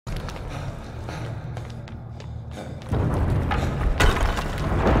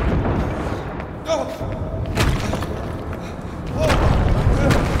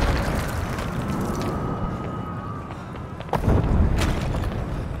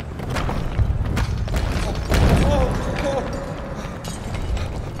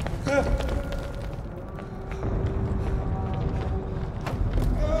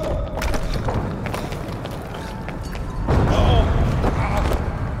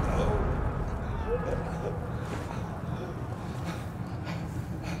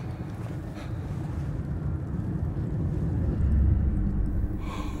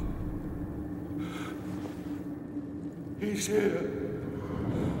here.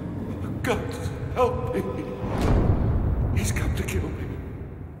 God, help me. He's come to kill me.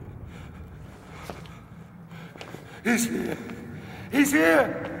 He's here. He's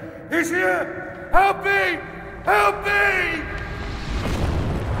here. He's here. Help me. Help me.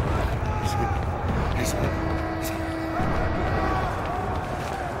 He's here. He's here. He's here.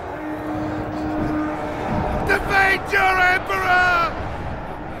 Defeat your emperor!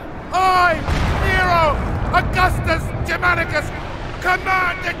 I, Nero, Augustus Germanicus,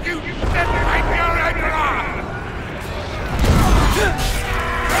 command that you defeat your emperor!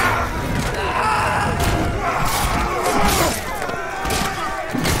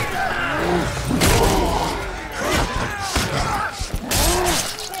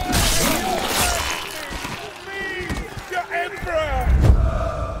 Your emperor!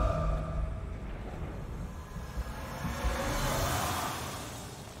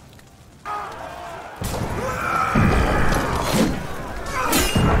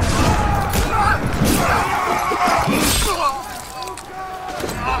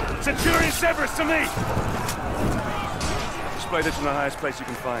 Centurion Severus to me! Display this in the highest place you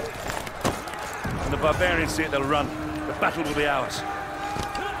can find. When the barbarians see it, they'll run. The battle will be ours.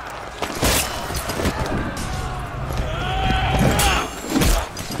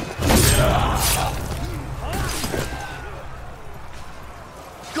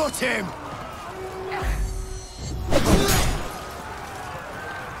 Got him!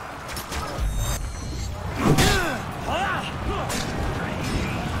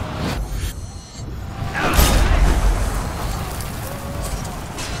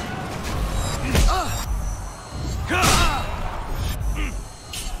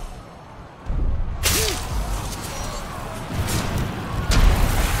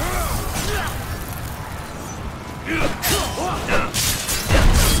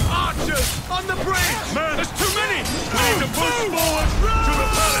 On the bridge! Man, there's too many! We need to push forward to the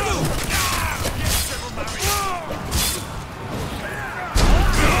palace! We have to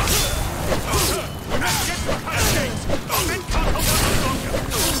get to the palace gates! Our men can't hold on much longer!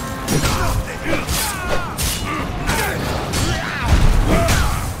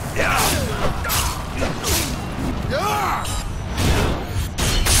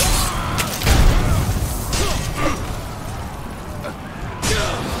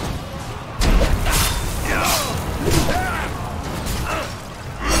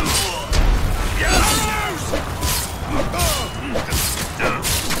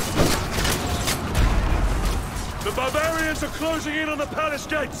 The barbarians are closing in on the palace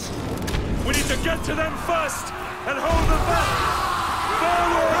gates. We need to get to them first and hold them back.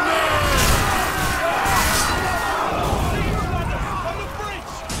 Forward, men! On the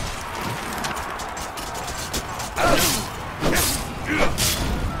breach!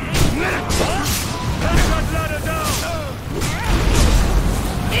 Take that ladder down!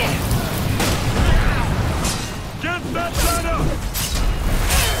 Get that ladder!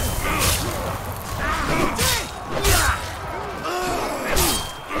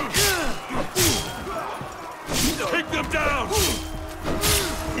 Take them down!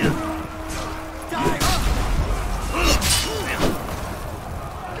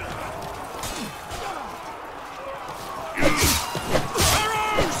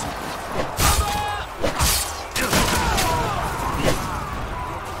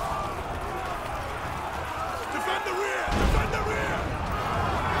 Defend the rear! Defend the rear!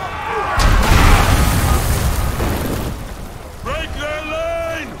 Break their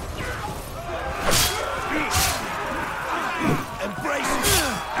lane! Embrace it!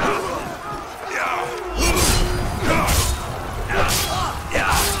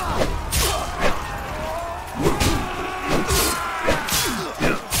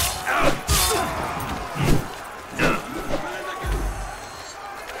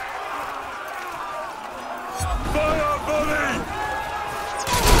 Fire volley!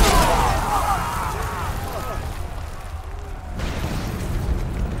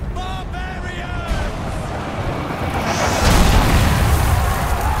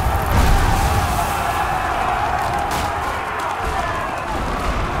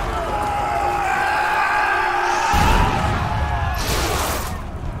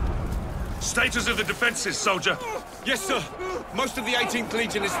 Status of the defenses, soldier. Yes, sir. Most of the 18th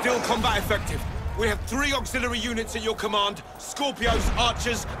Legion is still combat effective. We have 3 auxiliary units at your command, Scorpios,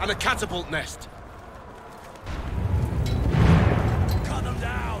 Archers, and a catapult nest. Cut them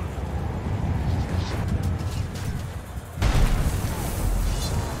down!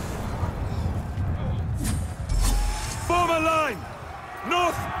 Form a line!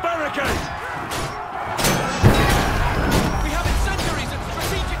 North barricade! We have incendiaries at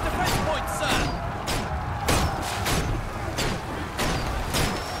strategic defense points, sir!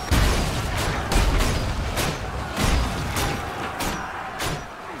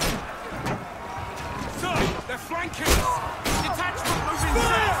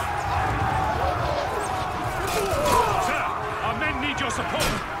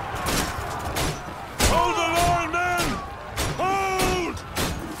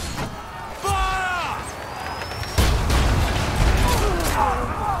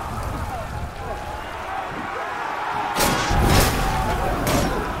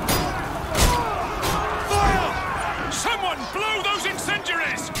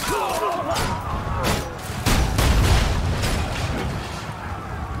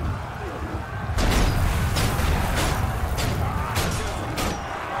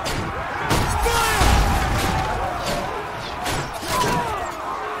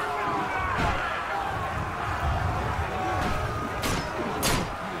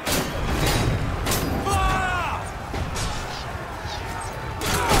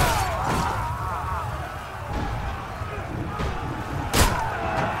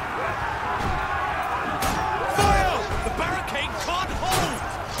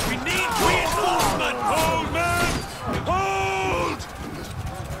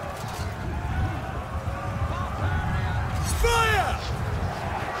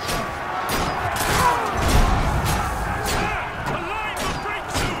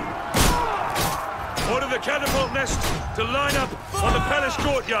 rest to line up on the palace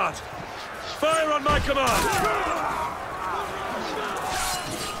courtyard. Fire on my command!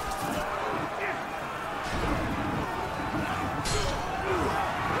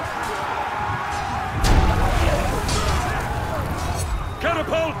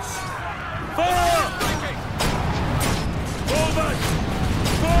 Catapults! Fire! Fall back!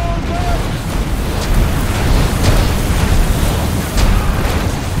 Fall back!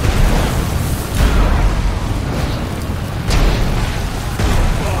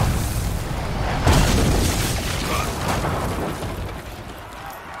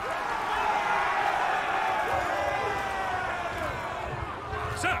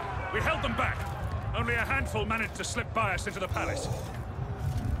 Sir, we held them back. Only a handful managed to slip by us into the palace.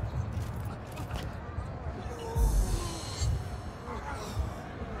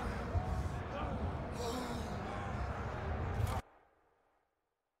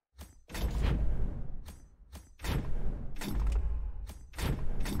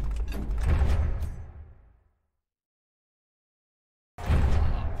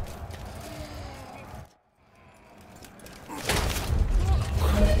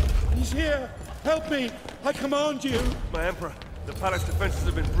 He's here! Help me! I command you! My Emperor, the palace defenses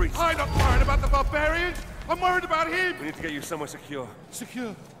have been breached. I'm not worried about the barbarians! I'm worried about him! We need to get you somewhere secure.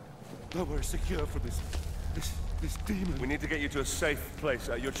 Secure? Nowhere secure from this demon. We need to get you to a safe place.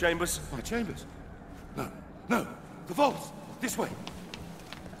 Your chambers? My chambers? No. The vaults! This way!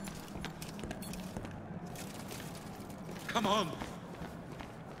 Come on!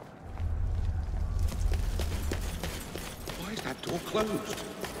 Why is that door closed?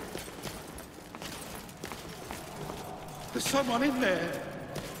 There's someone in there.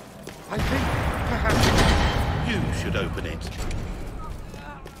 I think perhaps you should open it.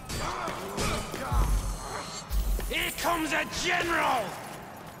 Here comes a general!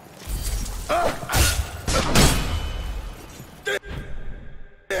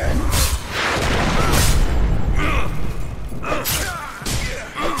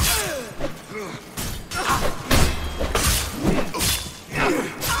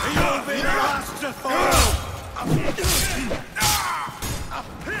 You'll be asked to fall!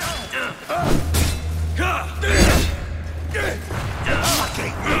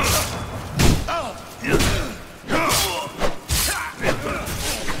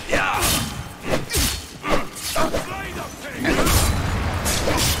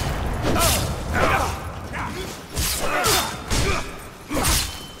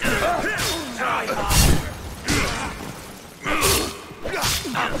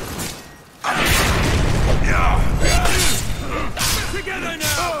 Together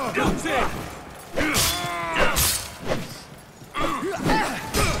now! That's it!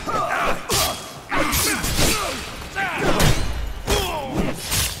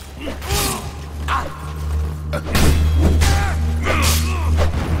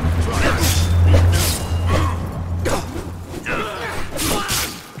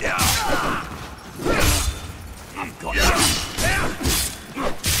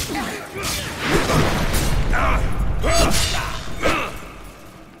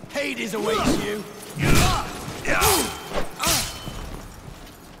 Hades awaits you.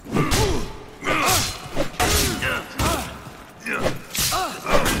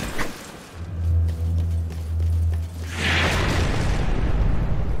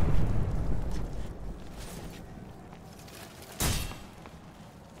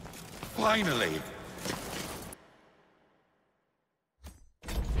 Finally!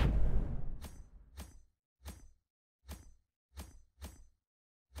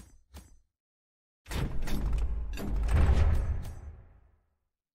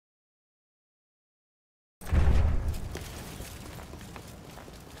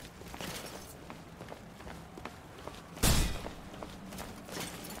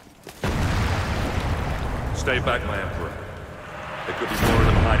 Stay back, my Emperor. There could be more of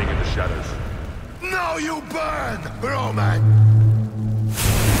them hiding in the shadows. Now you burn, Roman!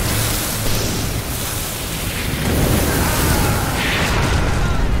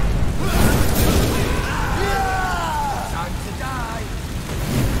 Time to die.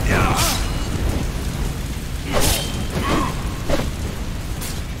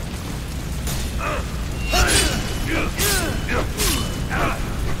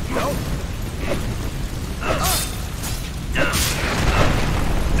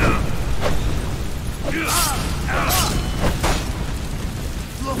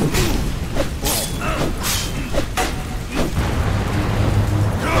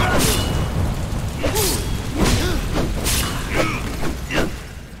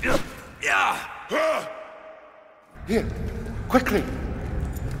 Here, quickly!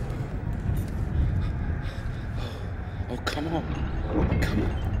 Come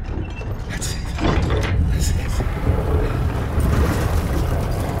on. That's it. That's it.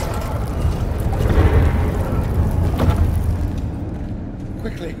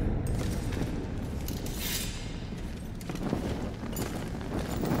 Quickly.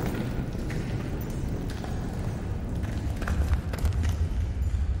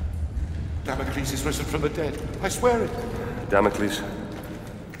 Damocles is risen from the dead. I swear it. Damocles?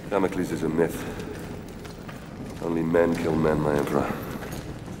 Damocles is a myth. Only men kill men, my Emperor.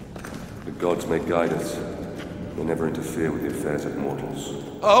 The gods may guide us. They never interfere with the affairs of mortals.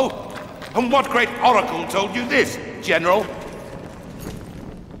 Oh? And what great oracle told you this, General?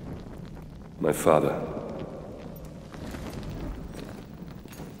 My father.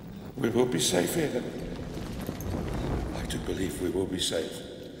 We will be safe here. I do believe we will be safe.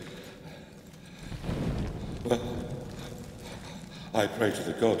 Well, I pray to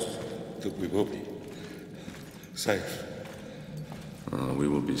the gods that we will be safe. Oh, we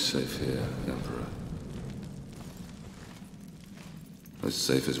will be safe here, Emperor. As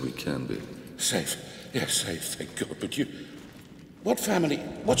safe as we can be. Safe? Yes, safe, thank God. But you... What family?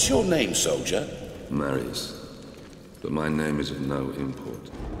 What's your name, soldier? Marius. But my name is of no import.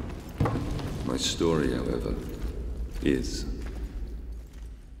 My story, however, is...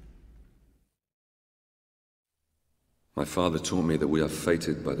 My father taught me that we are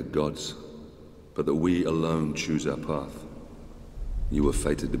fated by the gods, but that we alone choose our path. You were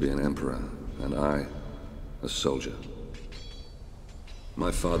fated to be an emperor, and I, a soldier.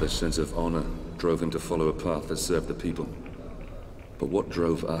 My father's sense of honor drove him to follow a path that served the people. But what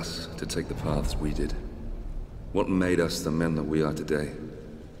drove us to take the paths we did? What made us the men that we are today?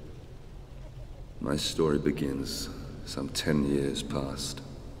 My story begins some 10 years past.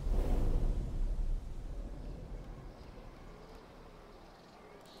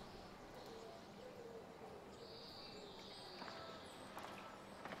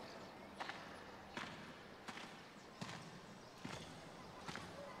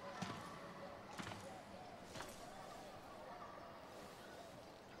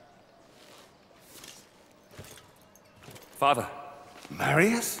 Father.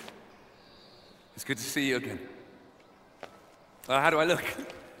 Marius? It's good to see you again. How do I look?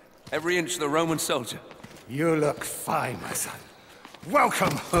 Every inch the Roman soldier. You look fine, my son.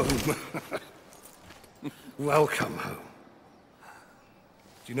 Welcome home. Welcome home.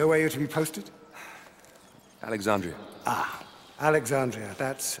 Do you know where you're to be posted? Alexandria. Ah, Alexandria.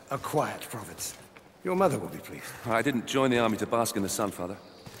 That's a quiet province. Your mother will be pleased. I didn't join the army to bask in the sun, Father.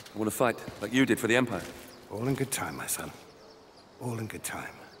 I want to fight, like you did for the Empire. All in good time, my son. All in good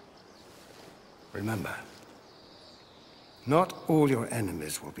time. Remember, not all your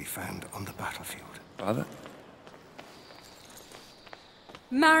enemies will be found on the battlefield. Father?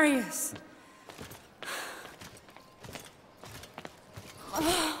 Marius!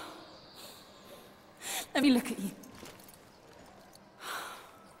 Oh. Let me look at you.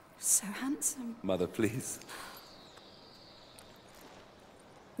 So handsome. Mother, please.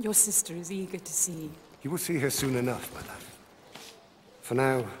 Your sister is eager to see you. You will see her soon enough, my love. For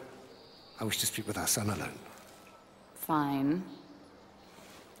now, I wish to speak with our son alone. Fine.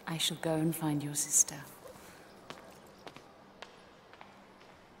 I shall go and find your sister.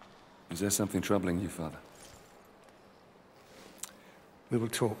 Is there something troubling you, Father? We will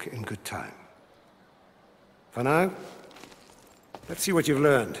talk in good time. For now, let's see what you've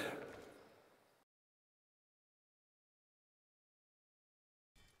learned.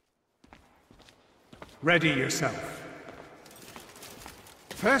 Ready yourself.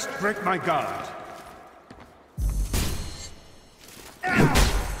 First, break my guard.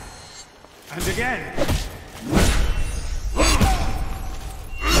 And again.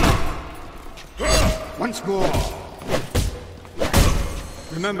 Once more.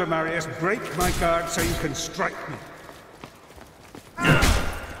 Remember, Marius, break my guard so you can strike me.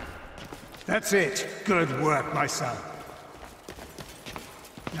 That's it. Good work, my son.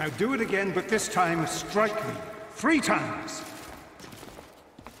 Now do it again, but this time strike me. 3 times.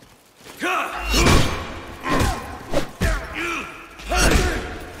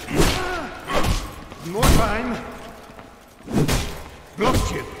 One more time.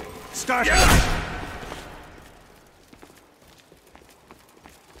 Blocked you. Start.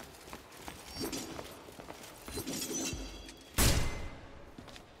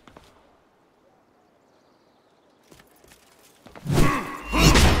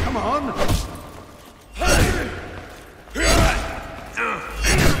 Come on.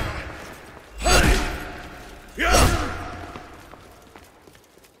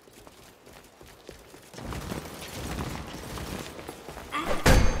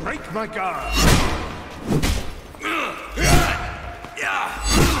 Break my guard.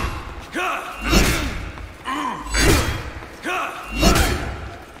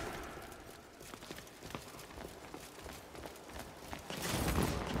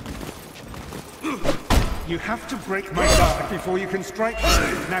 You have to break my guard before you can strike me.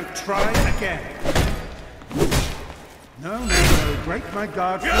 Now try again. No. Break my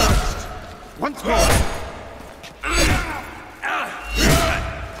guard first. Once more.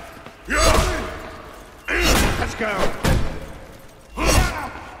 Let's go.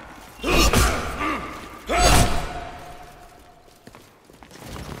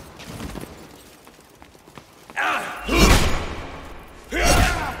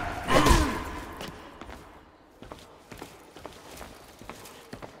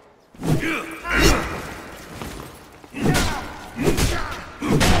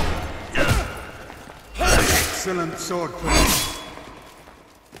 Excellent swordplay.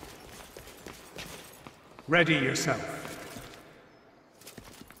 Ready yourself.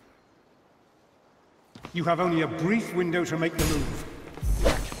 You have only a brief window to make the move.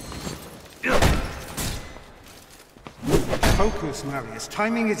 Focus, Marius.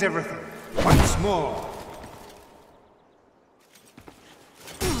 Timing is everything. Once more.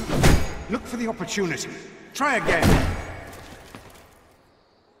 Look for the opportunity. Try again.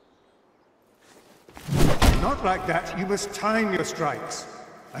 Not like that. You must time your strikes.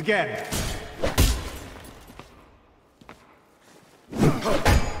 Again.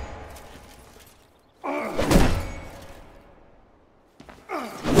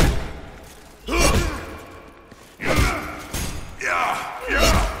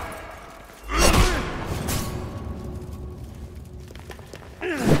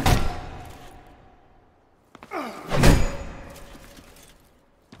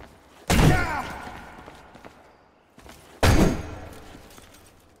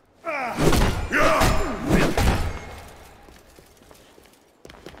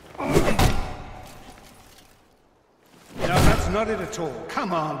 Not it at all.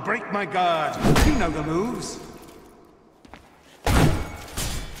 Come on, break my guard. You know the moves.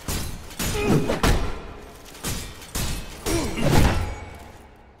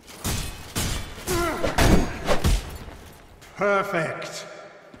 Perfect.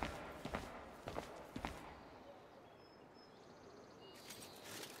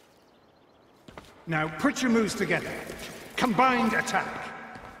 Now put your moves together. Combined attack.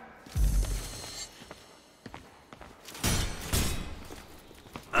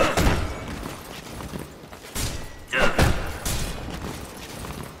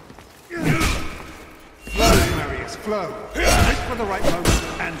 Flow. Wait for the right moment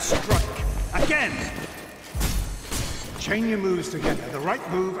and strike. Again! Chain your moves together. The right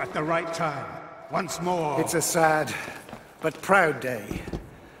move at the right time. Once more. It's a sad but proud day.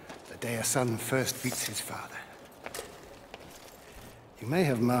 The day a son first beats his father. You may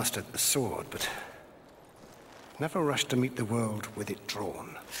have mastered the sword, but never rush to meet the world with it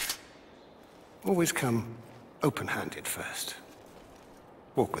drawn. Always come open-handed first.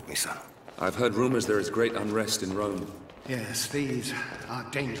 Walk with me, son. I've heard rumors there is great unrest in Rome. Yes, these are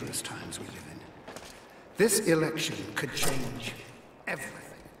dangerous times we live in. This election could change everything.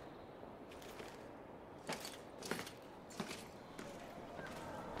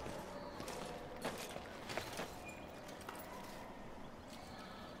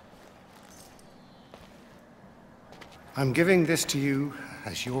 I'm giving this to you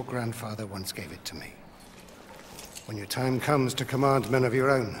as your grandfather once gave it to me. When your time comes to command men of your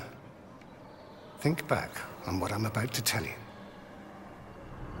own, think back on what I'm about to tell you.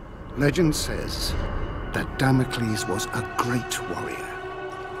 Legend says that Damocles was a great warrior.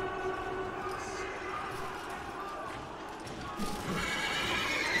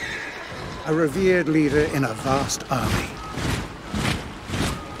 A revered leader in a vast army.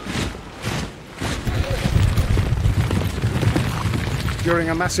 During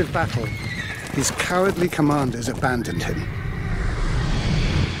a massive battle, his cowardly commanders abandoned him.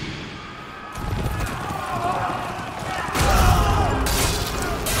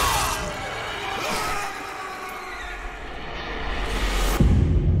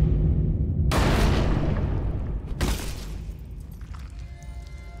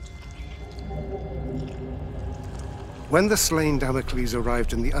 When the slain Damocles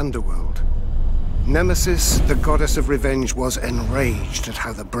arrived in the underworld, Nemesis, the goddess of revenge, was enraged at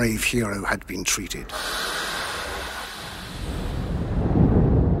how the brave hero had been treated.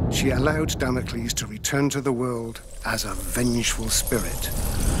 She allowed Damocles to return to the world as a vengeful spirit,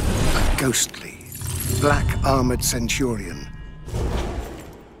 a ghostly, black-armored centurion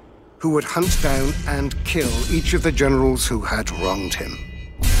who would hunt down and kill each of the generals who had wronged him.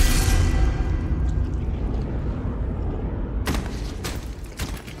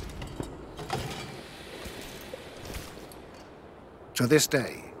 To this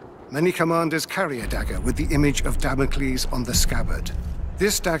day, many commanders carry a dagger with the image of Damocles on the scabbard,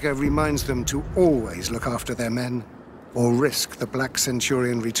 This dagger reminds them to always look after their men, or risk the Black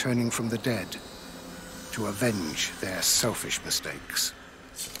Centurion returning from the dead to avenge their selfish mistakes.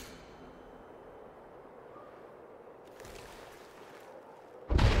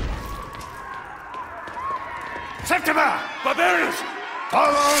 Septima! Barbarians!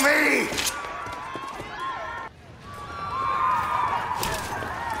 Follow me!